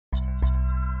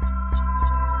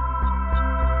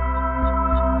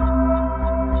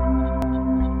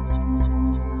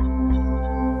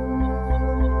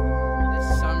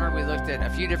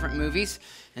few different movies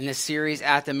in this series,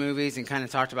 At the Movies, and kind of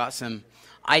talked about some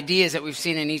ideas that we've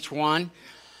seen in each one.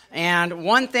 And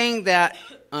one thing that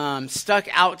stuck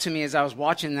out to me as I was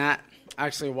watching that, I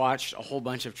actually watched a whole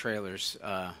bunch of trailers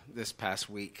this past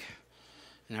week.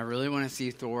 And I really want to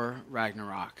see Thor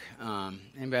Ragnarok.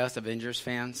 Anybody else Avengers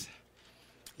fans?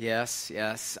 Yes.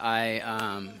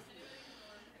 I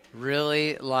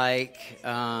really like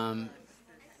the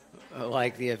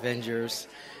Avengers.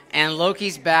 And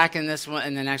Loki's back in this one,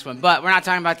 in the next one. But we're not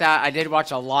talking about that. I did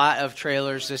watch a lot of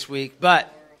trailers this week.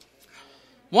 But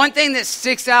one thing that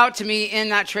sticks out to me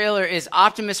in that trailer is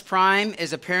Optimus Prime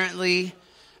is apparently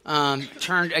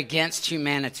turned against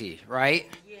humanity, right?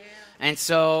 Yeah. And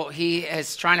so he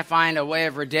is trying to find a way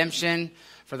of redemption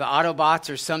for the Autobots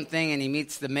or something, and he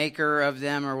meets the maker of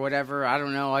them or whatever. I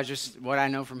don't know. What I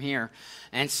know from here.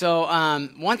 And so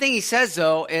one thing he says,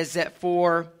 though, is that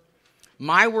for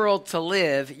my world to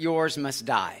live, yours must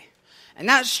die. And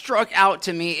that struck out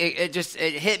to me. It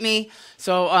hit me.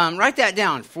 So write that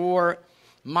down. For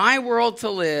my world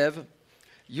to live,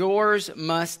 yours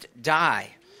must die.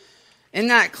 In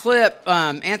that clip,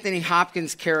 Anthony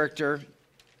Hopkins' character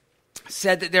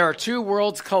said that there are two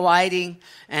worlds colliding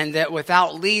and that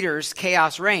without leaders,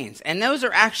 chaos reigns. And those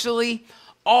are actually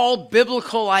all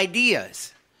biblical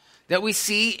ideas that we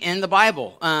see in the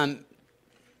Bible.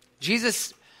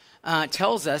 Jesus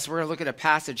tells us, we're going to look at a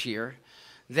passage here,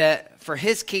 that for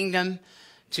his kingdom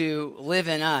to live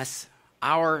in us,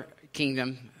 our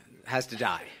kingdom has to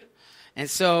die. And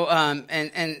so,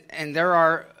 and there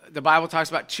are, the Bible talks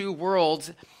about two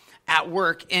worlds at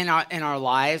work in our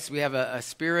lives. We have a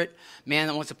spirit man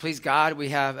that wants to please God. We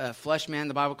have a flesh man,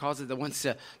 the Bible calls it, that wants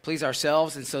to please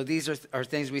ourselves. And so these are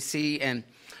things we see. And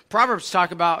Proverbs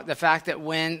talk about the fact that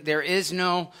when there is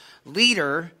no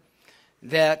leader,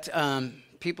 that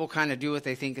people kind of do what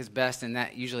they think is best, and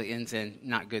that usually ends in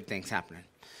not good things happening.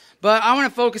 But I want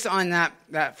to focus on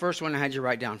that first one I had you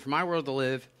write down. For my world to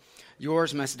live,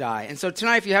 yours must die. And so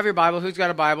tonight, if you have your Bible, who's got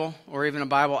a Bible or even a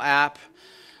Bible app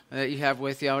that you have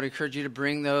with you, I would encourage you to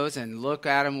bring those and look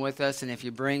at them with us. And if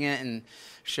you bring it and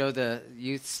show the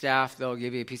youth staff, they'll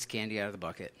give you a piece of candy out of the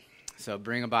bucket. So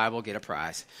bring a Bible, get a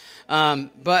prize.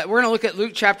 But we're going to look at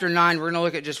Luke chapter 9. We're going to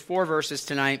look at just 4 verses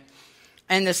tonight.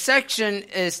 And the section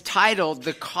is titled,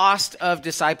 The Cost of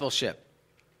Discipleship.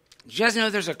 Did you guys know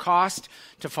there's a cost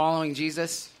to following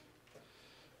Jesus?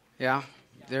 Yeah,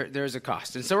 there's a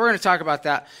cost. And so we're going to talk about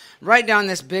that. Write down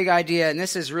this big idea, and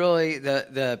this is really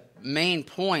the main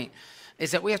point,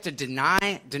 is that we have to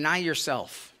deny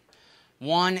yourself.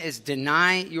 One is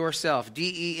deny yourself,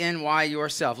 D-E-N-Y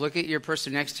yourself. Look at your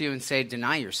person next to you and say,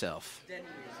 deny yourself.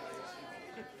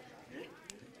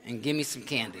 And give me some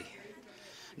candy.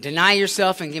 Deny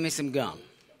yourself and give me some gum.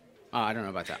 Oh, I don't know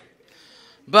about that.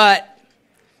 But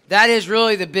that is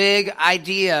really the big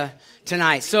idea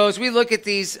tonight. So as we look at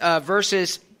these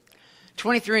verses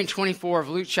 23 and 24 of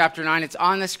Luke chapter 9, it's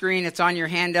on the screen, it's on your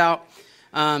handout.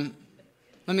 Let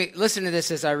me listen to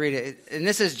this as I read it. And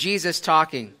this is Jesus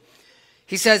talking.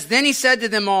 He says, Then he said to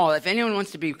them all, if anyone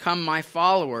wants to become my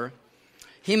follower,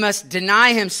 he must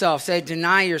deny himself. Say,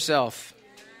 deny yourself.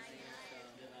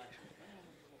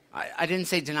 I didn't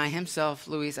say deny himself,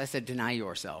 Luis. I said deny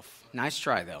yourself. Nice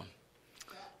try, though.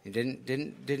 You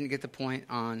didn't get the point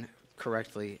on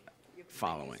correctly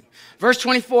following. Verse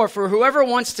 24, for whoever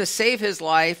wants to save his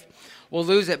life will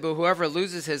lose it, but whoever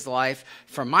loses his life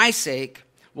for my sake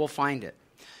will find it.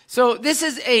 So this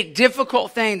is a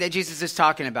difficult thing that Jesus is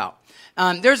talking about.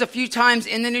 There's a few times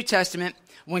in the New Testament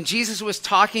when Jesus was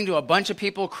talking to a bunch of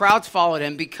people, crowds followed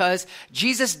him because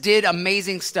Jesus did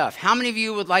amazing stuff. How many of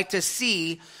you would like to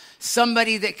see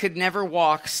somebody that could never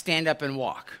walk stand up and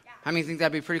walk? How many think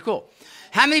that'd be pretty cool?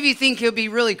 How many of you think it would be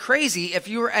really crazy if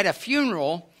you were at a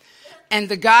funeral and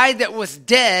the guy that was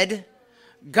dead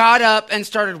got up and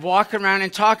started walking around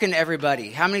and talking to everybody?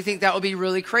 How many think that would be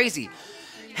really crazy?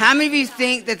 How many of you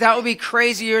think that would be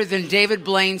crazier than David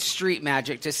Blaine's street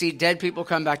magic to see dead people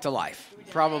come back to life?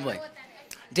 Probably.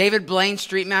 David Blaine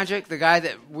street magic, the guy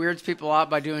that weirds people out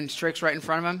by doing tricks right in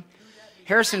front of him.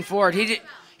 Harrison Ford, he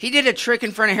did a trick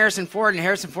in front of Harrison Ford, and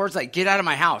Harrison Ford's like, get out of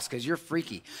my house because you're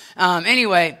freaky.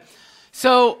 Anyway,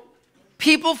 so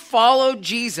people followed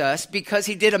Jesus because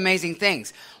he did amazing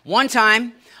things. One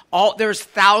time, there's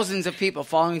thousands of people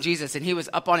following Jesus, and he was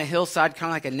up on a hillside, kind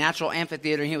of like a natural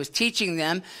amphitheater, and he was teaching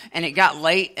them, and it got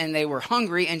late, and they were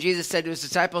hungry, and Jesus said to his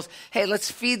disciples, hey,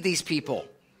 let's feed these people.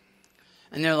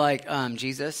 And they're like,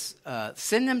 Jesus,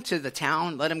 send them to the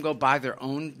town, let them go buy their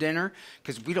own dinner,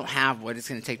 because we don't have what it's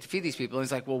going to take to feed these people. And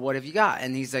he's like, well, what have you got?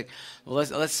 And he's like, well,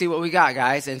 let's see what we got,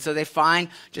 guys. And so they find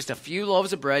just a few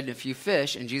loaves of bread and a few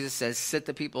fish, and Jesus says, sit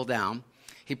the people down.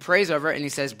 He He prays over it, and he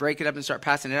says, break it up and start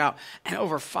passing it out. And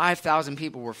over 5,000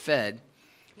 people were fed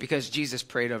because Jesus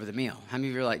prayed over the meal. How many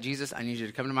of you are like, Jesus, I need you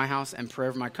to come to my house and pray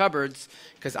over my cupboards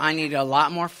because I need a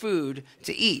lot more food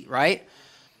to eat, right?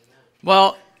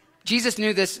 Well, Jesus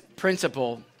knew this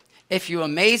principle. If you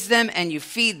amaze them and you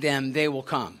feed them, they will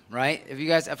come, right?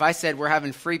 If I said we're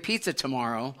having free pizza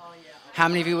tomorrow, how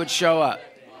many of you would show up?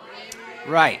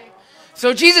 Right.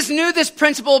 So Jesus knew this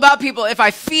principle about people. If I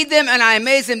feed them and I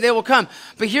amaze them, they will come.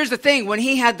 But here's the thing. When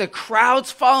he had the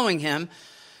crowds following him,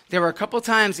 there were a couple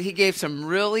times that he gave some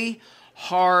really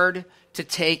hard to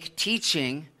take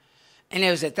teaching. And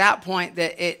it was at that point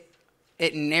that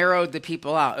it narrowed the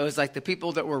people out. It was like the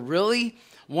people that were really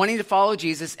wanting to follow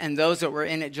Jesus and those that were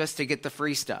in it just to get the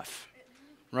free stuff,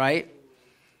 right?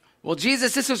 Well,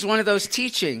 Jesus, this was one of those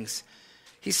teachings.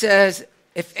 He says,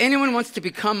 if anyone wants to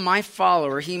become my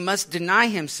follower, he must deny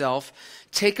himself,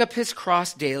 take up his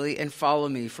cross daily, and follow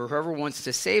me. For whoever wants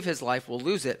to save his life will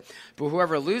lose it. But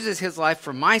whoever loses his life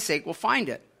for my sake will find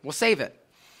it, will save it.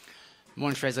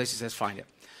 One translation says find it.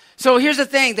 So here's the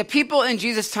thing. The people in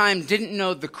Jesus' time didn't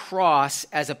know the cross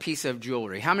as a piece of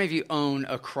jewelry. How many of you own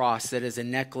a cross that is a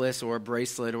necklace or a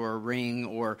bracelet or a ring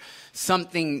or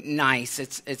something nice?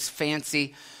 It's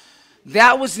fancy.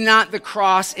 That was not the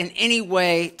cross in any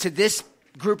way to this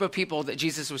group of people that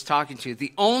Jesus was talking to.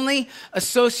 The only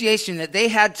association that they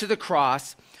had to the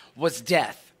cross was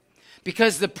death.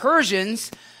 Because the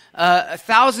Persians,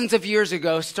 thousands of years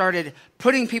ago, started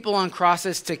putting people on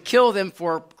crosses to kill them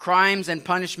for crimes and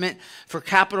punishment, for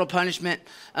capital punishment.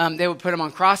 They would put them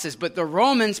on crosses. But the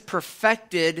Romans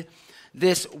perfected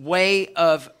this way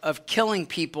of killing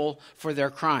people for their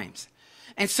crimes.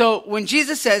 And so when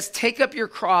Jesus says, take up your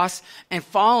cross and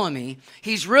follow me,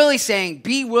 he's really saying,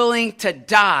 be willing to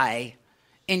die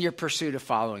in your pursuit of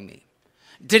following me.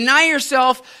 Deny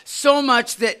yourself so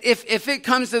much that if it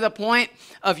comes to the point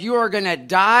of you are going to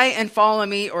die and follow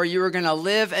me, or you are going to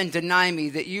live and deny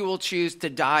me, that you will choose to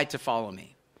die to follow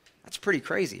me. That's pretty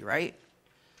crazy, right?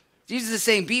 Jesus is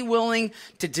saying, be willing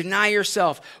to deny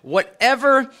yourself.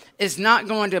 Whatever is not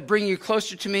going to bring you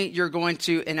closer to me, you're going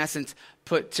to, in essence,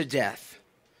 put to death.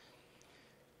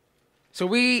 So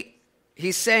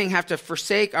he's saying, have to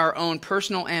forsake our own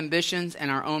personal ambitions and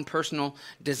our own personal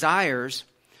desires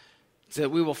so that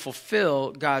we will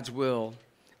fulfill God's will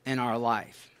in our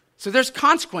life. So there's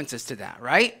consequences to that,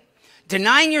 right?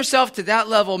 Denying yourself to that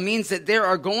level means that there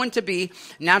are going to be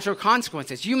natural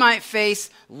consequences. You might face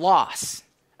loss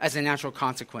as a natural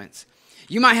consequence.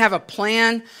 You might have a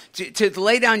plan to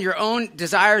lay down your own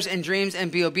desires and dreams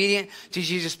and be obedient to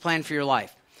Jesus' plan for your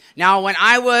life. Now, when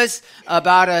I was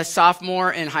about a sophomore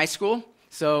in high school,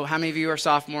 so how many of you are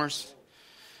sophomores?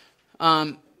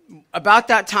 About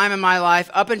that time in my life,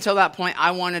 up until that point,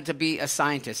 I wanted to be a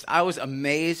scientist. I was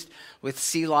amazed with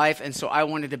sea life, and so I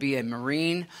wanted to be a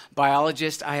marine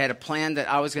biologist. I had a plan that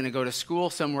I was going to go to school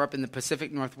somewhere up in the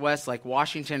Pacific Northwest, like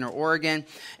Washington or Oregon,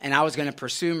 and I was going to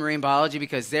pursue marine biology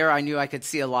because there I knew I could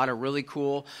see a lot of really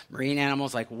cool marine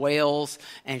animals like whales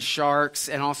and sharks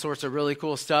and all sorts of really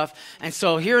cool stuff. And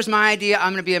so here's my idea.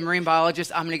 I'm going to be a marine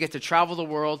biologist. I'm going to get to travel the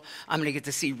world. I'm going to get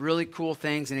to see really cool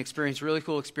things and experience really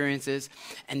cool experiences,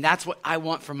 and that's what I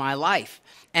want for my life.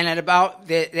 And at about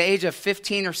the age of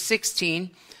 15 or 16,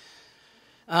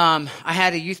 I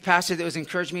had a youth pastor that was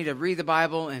encouraging me to read the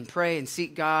Bible and pray and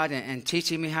seek God and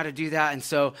teaching me how to do that. And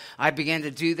so I began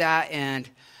to do that, and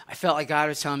I felt like God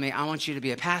was telling me, I want you to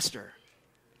be a pastor,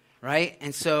 right?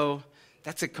 And so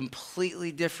that's a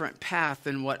completely different path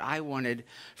than what I wanted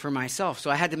for myself.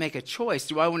 So I had to make a choice.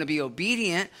 Do I want to be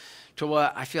obedient to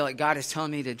what I feel like God is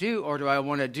telling me to do, or do I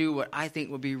want to do what I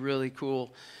think would be really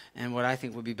cool and what I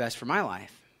think would be best for my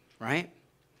life, right?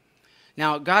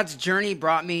 Now, God's journey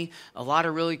brought me a lot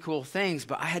of really cool things,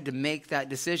 but I had to make that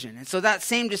decision. And so that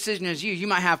same decision as you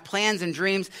might have plans and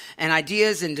dreams and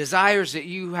ideas and desires that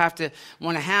you have to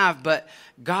want to have, but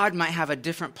God might have a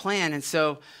different plan. And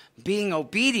so being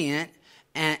obedient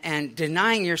and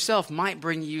denying yourself might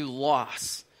bring you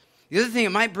loss. The other thing,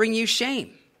 it might bring you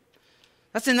shame.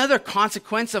 That's another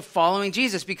consequence of following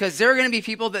Jesus, because there are going to be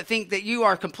people that think that you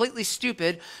are completely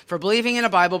stupid for believing in a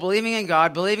Bible, believing in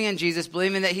God, believing in Jesus,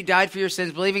 believing that he died for your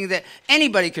sins, believing that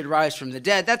anybody could rise from the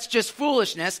dead. That's just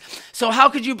foolishness. So how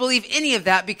could you believe any of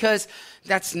that? Because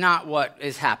that's not what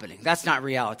is happening. That's not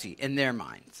reality in their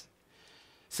minds.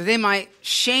 So they might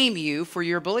shame you for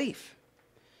your belief.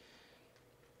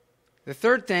 The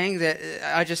third thing that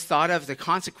I just thought of, the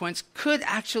consequence could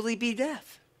actually be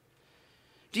death.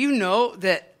 Do you know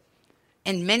that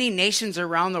in many nations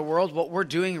around the world, what we're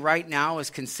doing right now is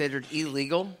considered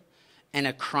illegal and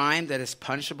a crime that is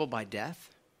punishable by death?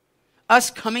 Us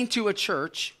coming to a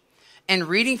church and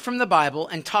reading from the Bible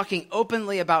and talking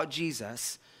openly about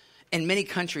Jesus in many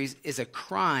countries is a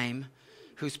crime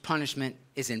whose punishment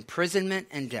is imprisonment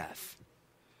and death.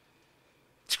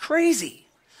 It's crazy.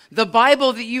 The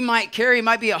Bible that you might carry,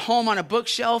 might be at home on a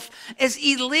bookshelf, is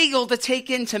illegal to take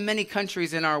into many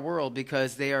countries in our world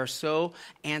because they are so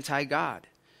anti-God.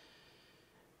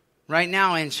 Right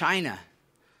now in China,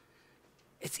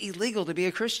 it's illegal to be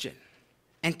a Christian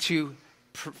and to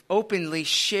openly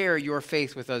share your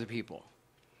faith with other people.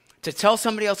 To tell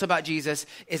somebody else about Jesus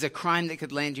is a crime that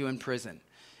could land you in prison.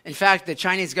 In fact, the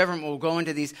Chinese government will go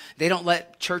into these, they don't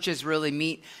let churches really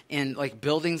meet in like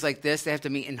buildings like this. They have to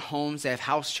meet in homes. They have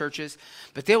house churches.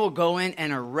 But they will go in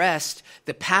and arrest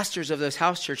the pastors of those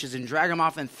house churches and drag them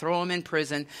off and throw them in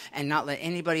prison and not let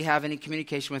anybody have any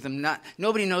communication with them.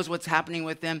 Nobody knows what's happening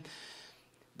with them.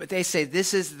 But they say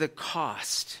this is the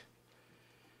cost.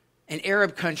 In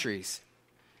Arab countries,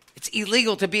 it's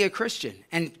illegal to be a Christian.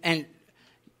 And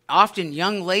often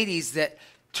young ladies that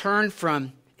turn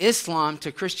from Islam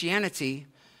to Christianity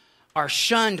are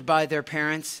shunned by their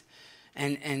parents,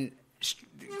 and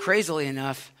crazily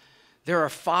enough, there are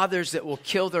fathers that will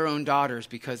kill their own daughters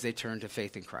because they turn to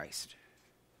faith in Christ.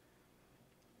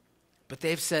 But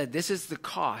they've said, this is the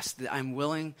cost that I'm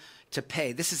willing to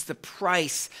pay. This is the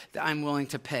price that I'm willing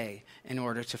to pay in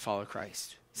order to follow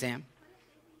Christ. Sam?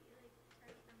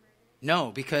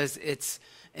 No, because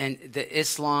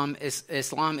Islam is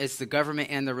the government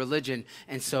and the religion,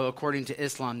 and so according to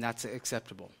Islam, that's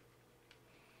acceptable.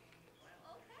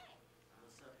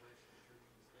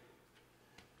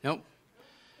 Nope.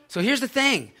 So here's the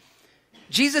thing.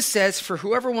 Jesus says, for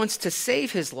whoever wants to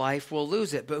save his life will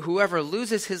lose it, but whoever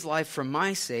loses his life for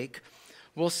my sake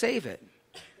will save it.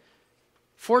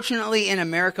 Fortunately, in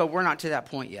America, we're not to that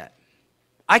point yet.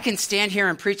 I can stand here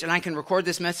and preach, and I can record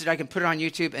this message, I can put it on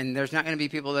YouTube, and there's not going to be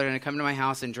people that are going to come to my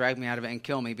house and drag me out of it and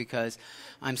kill me because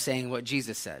I'm saying what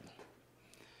Jesus said.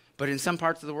 But in some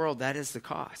parts of the world, that is the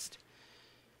cost.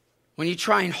 When you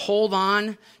try and hold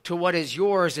on to what is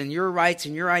yours and your rights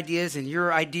and your ideas and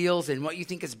your ideals and what you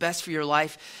think is best for your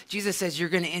life, Jesus says you're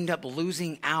going to end up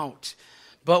losing out.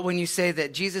 But when you say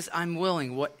that, Jesus, I'm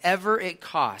willing, whatever it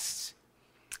costs,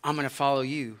 I'm going to follow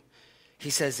you,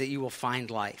 he says that you will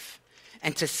find life.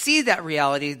 And to see that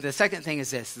reality, the second thing is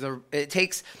this. It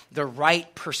takes the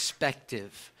right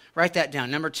perspective. Write that down.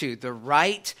 Number 2, the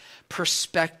right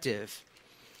perspective.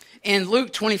 In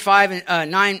Luke 9,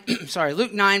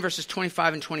 verses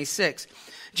 25 and 26,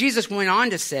 Jesus went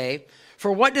on to say,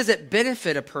 for what does it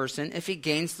benefit a person if he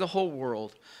gains the whole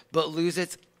world, but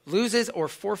loses or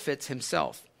forfeits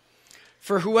himself?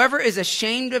 For whoever is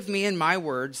ashamed of me and my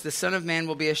words, the Son of Man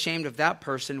will be ashamed of that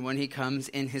person when he comes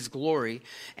in his glory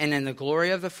and in the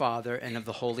glory of the Father and of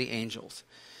the holy angels.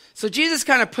 So Jesus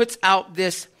kind of puts out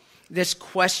this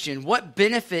question. What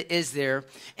benefit is there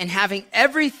in having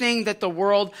everything that the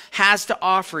world has to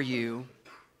offer you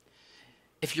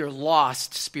if you're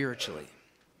lost spiritually?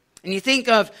 And you think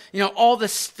of, all the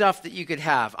stuff that you could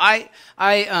have. I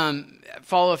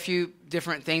follow a few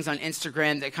different things on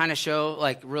Instagram that kind of show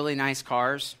like really nice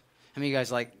cars. How many of you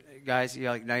guys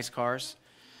like nice cars?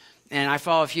 And I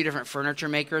follow a few different furniture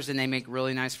makers, and they make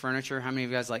really nice furniture. How many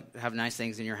of you guys have nice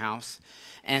things in your house?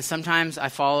 And sometimes I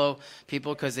follow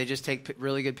people because they just take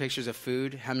really good pictures of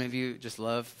food. How many of you just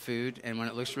love food? And when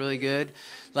it looks really good,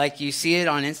 like you see it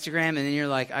on Instagram, and then you're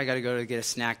like, I got to go to get a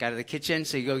snack out of the kitchen.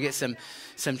 So you go get some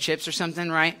chips or something,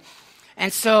 right?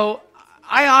 And so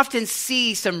I often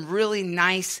see some really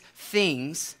nice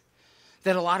things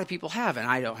that a lot of people have, and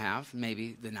I don't have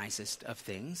maybe the nicest of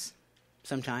things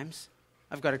sometimes.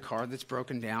 I've got a car that's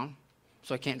broken down,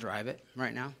 so I can't drive it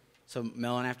right now. So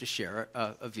Mel and I have to share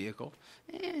a vehicle.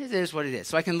 It is what it is.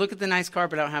 So I can look at the nice car,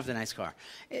 but I don't have the nice car.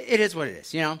 It is what it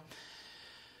is,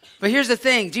 But here's the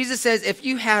thing. Jesus says if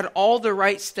you had all the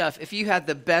right stuff, if you had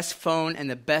the best phone and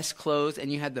the best clothes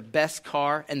and you had the best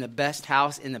car and the best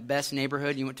house in the best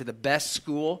neighborhood, you went to the best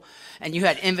school, and you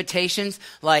had invitations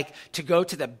like to go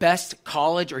to the best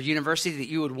college or university that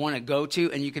you would want to go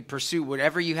to, and you could pursue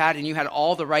whatever you had, and you had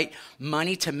all the right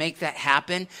money to make that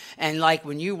happen. And like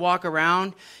when you walk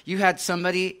around, you had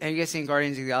somebody, have you guys seen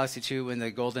Guardians of the Galaxy 2 when the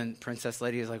golden princess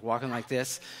lady is like walking like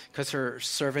this because her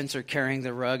servants are carrying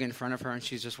the rug in front of her and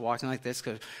she's just walking like this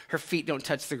because her feet don't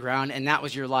touch the ground? And that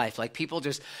was your life. Like people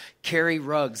just carry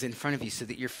rugs in front of you so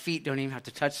that your feet don't even have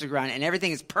to touch the ground and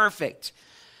everything is perfect.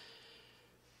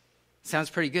 Sounds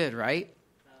pretty good, right?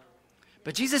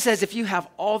 But Jesus says if you have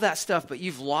all that stuff but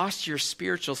you've lost your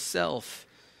spiritual self,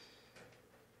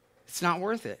 it's not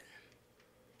worth it.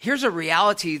 Here's a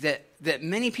reality that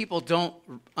many people don't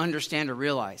understand or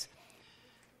realize.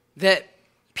 That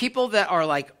people that are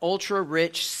like ultra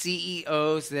rich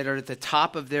CEOs that are at the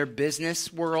top of their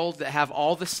business world, that have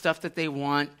all the stuff that they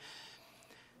want,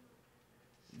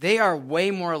 they are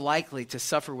way more likely to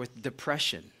suffer with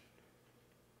depression.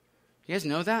 You guys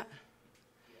know that?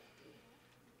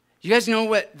 You guys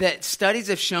know that studies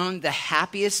have shown the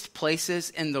happiest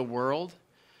places in the world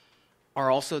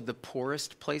are also the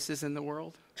poorest places in the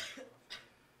world?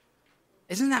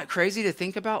 Isn't that crazy to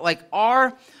think about? Like,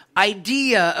 our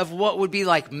idea of what would be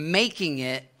like making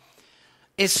it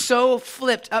is so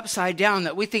flipped upside down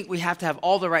that we think we have to have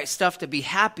all the right stuff to be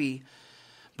happy.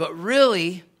 But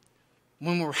really,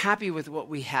 when we're happy with what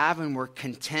we have and we're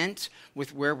content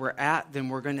with where we're at, then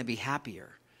we're going to be happier.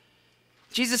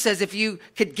 Jesus says if you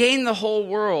could gain the whole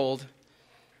world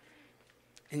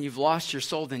and you've lost your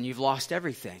soul, then you've lost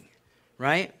everything,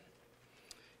 right?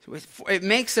 So it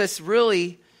makes us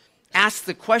really ask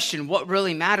the question, what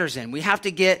really matters in? We have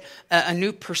to get a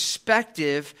new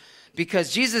perspective,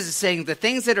 because Jesus is saying the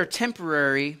things that are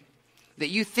temporary, that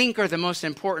you think are the most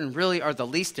important, really are the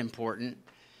least important.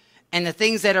 And the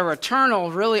things that are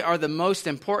eternal really are the most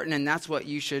important, and that's what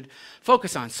you should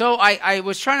focus on. So I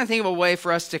was trying to think of a way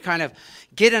for us to kind of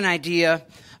get an idea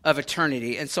of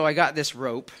eternity. And so I got this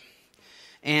rope.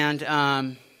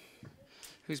 And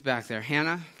who's back there?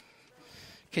 Hannah?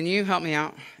 Can you help me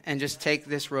out and just take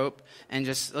this rope and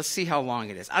just, let's see how long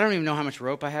it is. I don't even know how much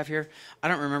rope I have here. I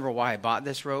don't remember why I bought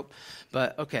this rope,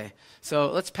 but okay.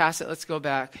 So let's pass it. Let's go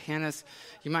back. Hannah's,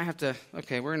 you might have to,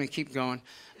 okay, we're going to keep going.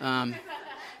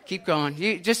 Keep going.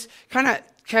 You just kind of,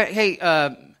 hey,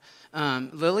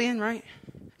 Lillian, right?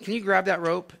 Can you grab that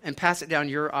rope and pass it down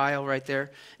your aisle right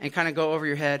there and kind of go over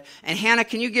your head? And Hannah,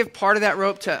 can you give part of that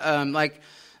rope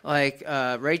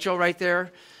to Rachel right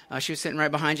there? She was sitting right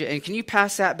behind you. And can you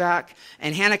pass that back?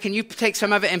 And Hannah, can you take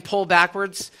some of it and pull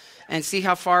backwards and see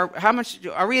how much,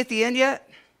 are we at the end yet?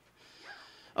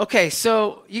 Okay,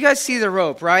 so you guys see the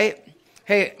rope, right?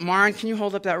 Hey, Marin, can you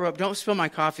hold up that rope? Don't spill my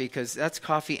coffee, because that's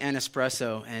coffee and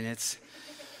espresso, and it's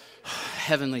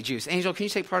heavenly juice. Angel, can you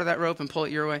take part of that rope and pull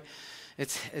it your way?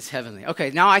 It's heavenly.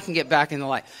 Okay, now I can get back in the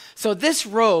light. So this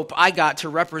rope I got to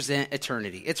represent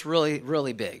eternity. It's really,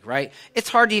 really big, right? It's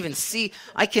hard to even see.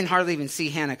 I can hardly even see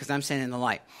Hannah because I'm standing in the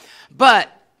light. But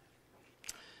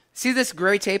see this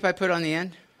gray tape I put on the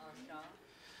end?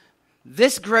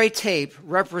 This gray tape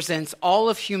represents all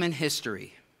of human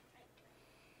history.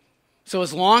 So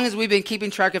as long as we've been keeping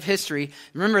track of history,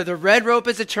 remember the red rope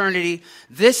is eternity.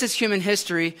 This is human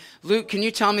history. Luke, can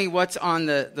you tell me what's on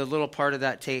the little part of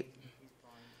that tape?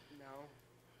 No.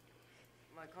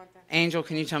 My contact. Angel,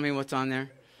 can you tell me what's on there?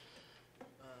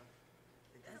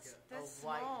 That's a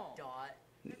white dot.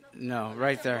 No,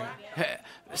 right there.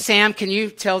 Sam, can you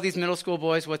tell these middle school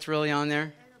boys what's really on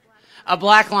there? A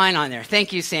black line on there.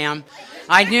 Thank you, Sam.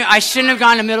 I knew I shouldn't have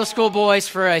gone to middle school boys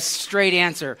for a straight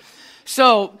answer.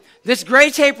 So this gray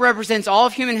tape represents all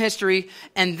of human history,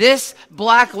 and this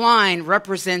black line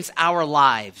represents our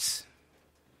lives.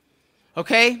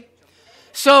 Okay?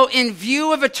 So in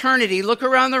view of eternity, look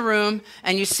around the room,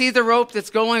 and you see the rope that's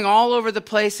going all over the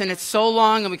place, and it's so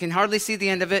long, and we can hardly see the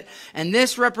end of it. And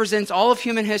this represents all of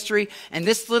human history, and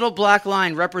this little black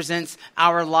line represents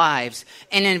our lives.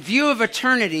 And in view of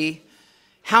eternity,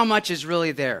 how much is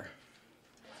really there?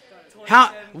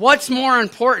 What's more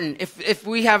important? If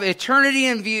we have eternity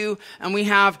in view and we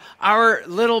have our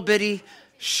little bitty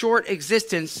short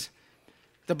existence,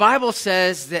 the Bible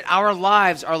says that our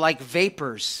lives are like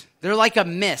vapors. They're like a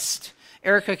mist.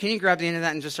 Erica, can you grab the end of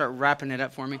that and just start wrapping it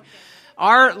up for me?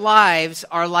 Our lives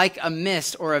are like a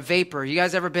mist or a vapor. You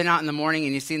guys ever been out in the morning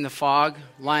and you've seen the fog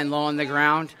lying low on the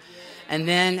ground? And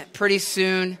then pretty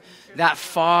soon that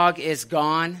fog is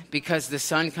gone because the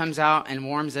sun comes out and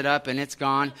warms it up and it's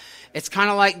gone. It's kind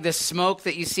of like the smoke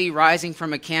that you see rising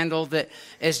from a candle that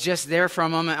is just there for a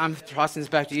moment. I'm tossing this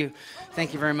back to you.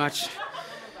 Thank you very much.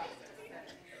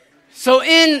 So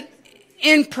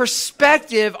in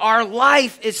perspective, our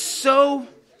life is so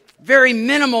very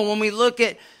minimal when we look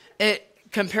at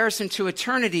comparison to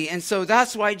eternity. And so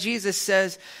that's why Jesus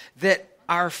says that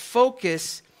our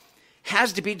focus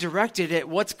has to be directed at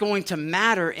what's going to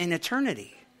matter in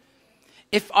eternity.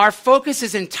 If our focus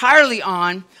is entirely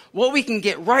on what we can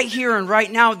get right here and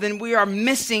right now, then we are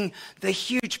missing the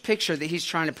huge picture that he's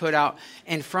trying to put out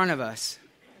in front of us.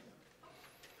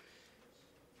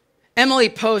 Emily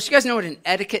Post, you guys know what an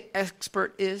etiquette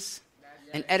expert is?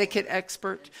 An etiquette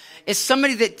expert is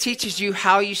somebody that teaches you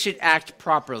how you should act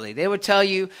properly. They would tell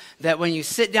you that when you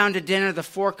sit down to dinner, the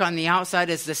fork on the outside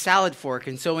is the salad fork.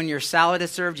 And so when your salad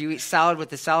is served, you eat salad with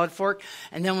the salad fork.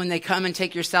 And then when they come and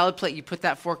take your salad plate, you put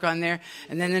that fork on there.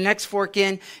 And then the next fork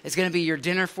in is going to be your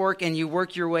dinner fork. And you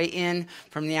work your way in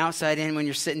from the outside in when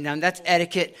you're sitting down. That's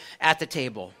etiquette at the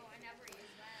table.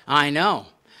 I know.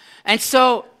 And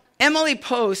so Emily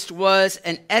Post was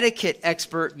an etiquette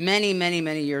expert many, many,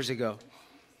 many years ago.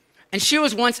 And she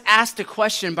was once asked a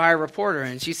question by a reporter,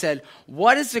 and she said,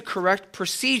 "What is the correct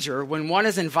procedure when one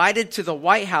is invited to the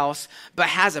White House but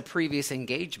has a previous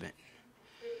engagement?"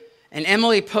 And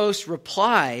Emily Post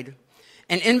replied,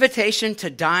 "An invitation to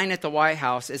dine at the White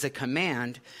House is a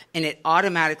command, and it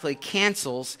automatically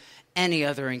cancels any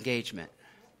other engagement."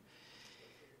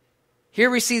 Here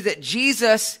we see that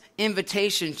Jesus'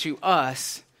 invitation to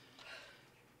us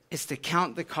is to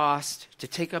count the cost, to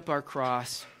take up our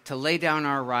cross, to lay down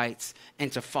our rights,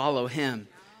 and to follow him.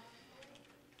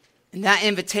 And that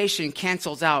invitation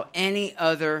cancels out any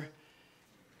other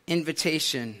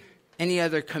invitation, any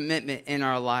other commitment in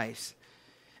our lives.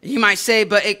 And you might say,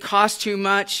 "But it costs too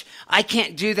much. I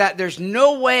can't do that. There's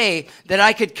no way that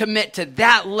I could commit to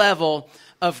that level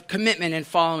of commitment in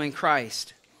following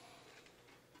Christ."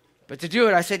 But to do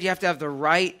it, I said you have to have the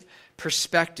right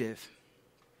perspective.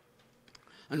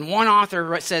 And one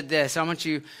author said this. I want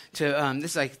you to,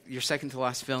 this is like your second to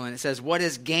last fill-in. It says, "What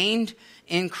is gained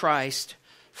in Christ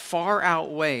far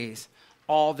outweighs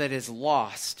all that is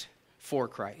lost for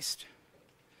Christ."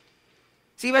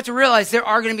 See, you have to realize there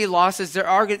are going to be losses. There's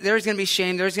going to be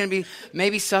shame. There's going to be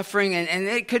maybe suffering. And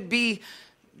it could be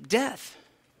death.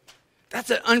 That's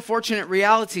an unfortunate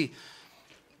reality.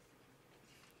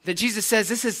 That Jesus says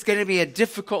this is going to be a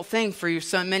difficult thing for you,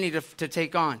 so many to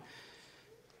take on.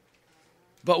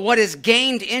 But what is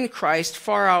gained in Christ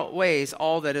far outweighs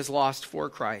all that is lost for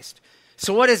Christ.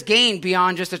 So what is gained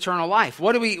beyond just eternal life?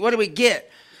 What do we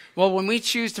get? Well, when we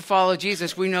choose to follow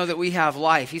Jesus, we know that we have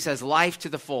life. He says life to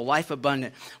the full, life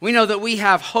abundant. We know that we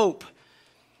have hope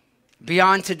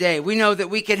beyond today. We know that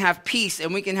we can have peace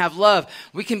and we can have love.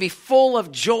 We can be full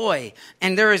of joy.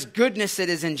 And there is goodness that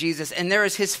is in Jesus. And there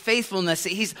is his faithfulness.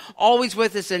 That he's always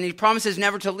with us and he promises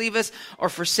never to leave us or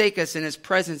forsake us. And his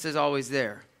presence is always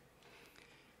there.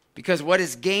 Because what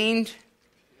is gained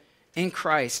in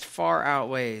Christ far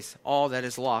outweighs all that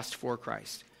is lost for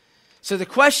Christ. So the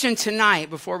question tonight,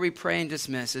 before we pray and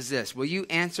dismiss, is this. Will you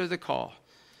answer the call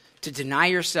to deny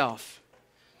yourself,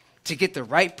 to get the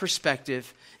right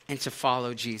perspective, and to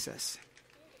follow Jesus?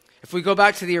 If we go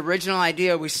back to the original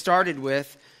idea we started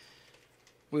with,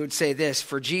 we would say this.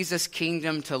 For Jesus'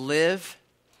 kingdom to live,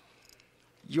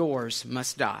 yours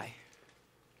must die.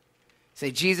 Say,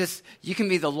 "Jesus, you can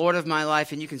be the Lord of my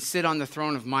life and you can sit on the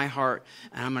throne of my heart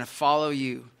and I'm going to follow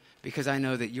you because I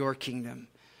know that your kingdom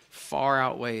far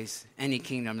outweighs any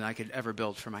kingdom that I could ever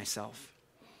build for myself."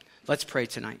 Let's pray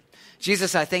tonight.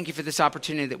 Jesus, I thank you for this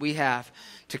opportunity that we have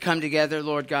to come together,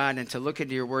 Lord God, and to look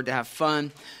into your word, to have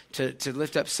fun, to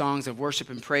lift up songs of worship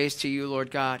and praise to you,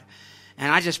 Lord God.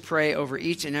 And I just pray over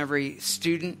each and every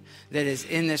student that is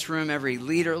in this room, every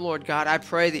leader, Lord God. I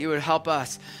pray that you would help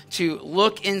us to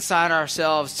look inside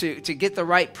ourselves, to get the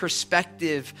right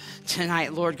perspective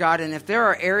tonight, Lord God. And if there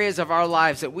are areas of our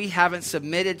lives that we haven't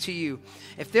submitted to you,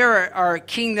 if there are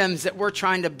kingdoms that we're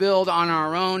trying to build on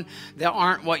our own that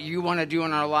aren't what you want to do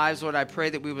in our lives, Lord, I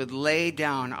pray that we would lay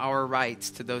down our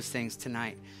rights to those things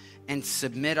tonight and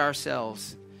submit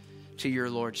ourselves to your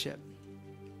lordship.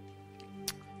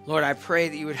 Lord, I pray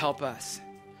that you would help us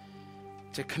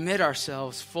to commit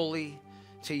ourselves fully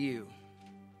to you.